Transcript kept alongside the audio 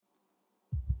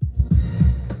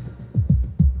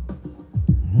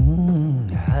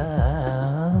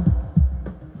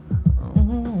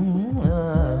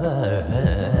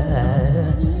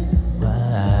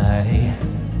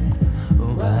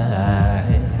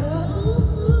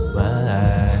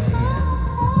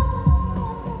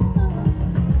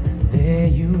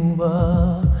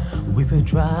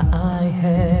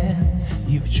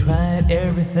tried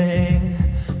everything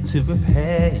to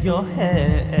prepare your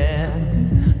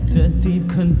hand. The deep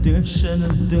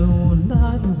conditions do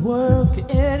not work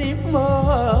anymore.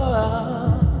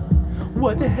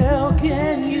 What the hell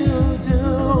can you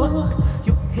do?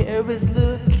 Your hair is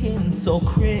looking so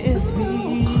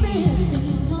crispy.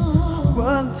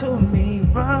 Run to me,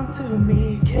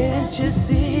 can't you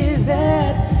see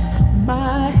that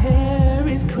my hair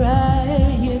is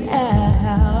crying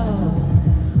out?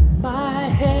 My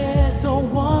hair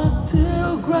don't want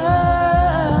to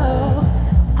grow.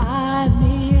 I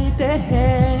need the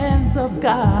hands of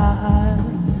God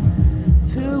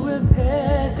to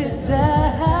repair this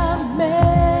damage.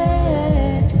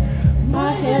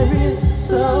 My hair is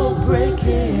so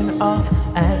breaking off,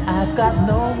 and I've got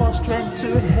no more strength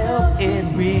to help it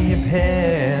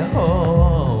repair.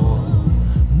 Oh,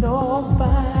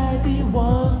 nobody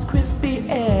wants crispy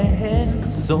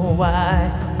ends, so why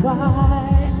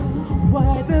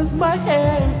does my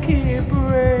hair keep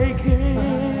breaking?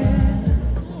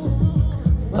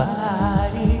 Why?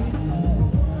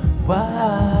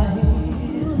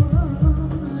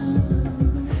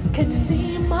 Can you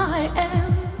see my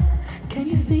ends? Can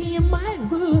you see my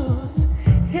roots?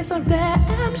 It's a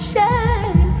damn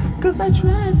shame, 'cause I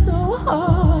tried so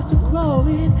hard to grow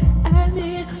it, and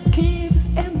it keeps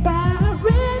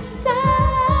embarrassing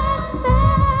me.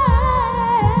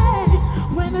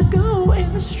 When I go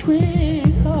in the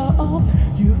street, oh,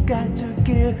 you've got to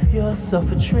give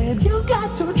yourself a trim. You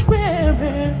got to trim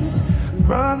it.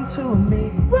 Run to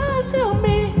me,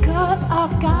 'cause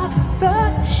I've got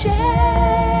the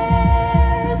shares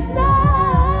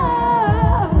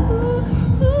now.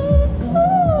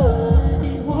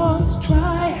 Wants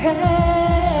dry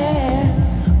hair.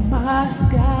 My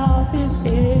scalp is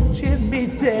itching me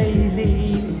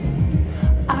daily.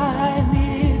 I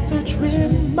need to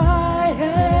trim my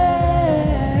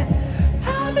hair.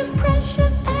 Time is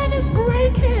precious and it's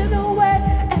breaking away,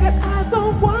 and I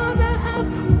don't wanna have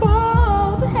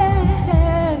bald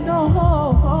hair. No,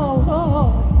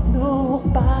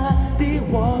 nobody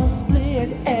wants split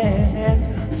ends.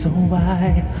 So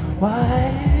why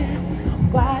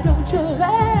don't you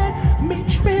let me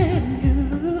trim you?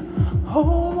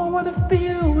 Oh, I wanna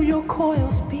feel your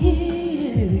coils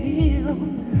feel.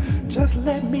 Just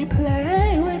let me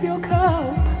play with your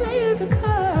curls,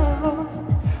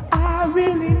 I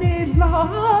really need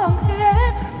long hair.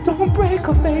 Don't break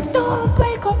off, babe, don't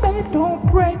break off,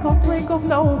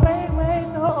 no, wait,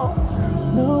 no.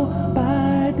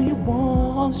 Nobody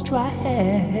wants dry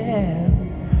hair.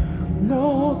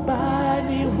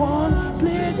 Nobody wants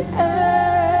split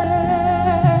ends.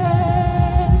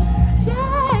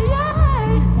 Yeah.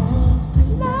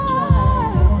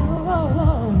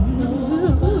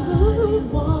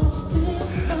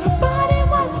 Nobody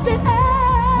wants split ends.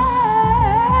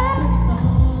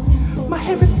 My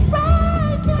hair is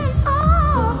breaking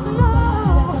off. No,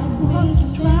 wants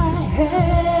dry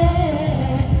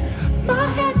hair. My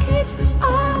hair keeps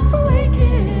on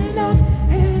breaking up,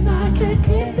 and I can't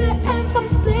keep the ends from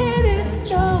splitting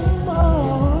no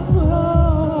more.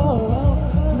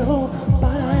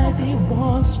 Nobody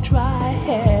wants dry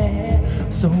hair.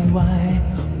 So why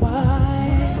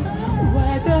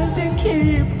does it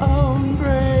keep on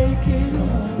breaking?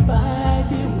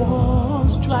 Nobody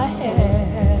wants dry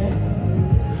hair.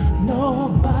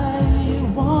 Nobody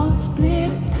wants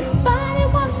split. Nobody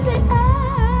wants split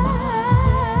ends.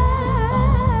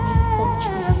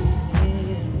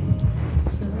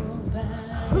 So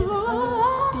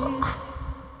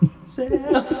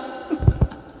bad.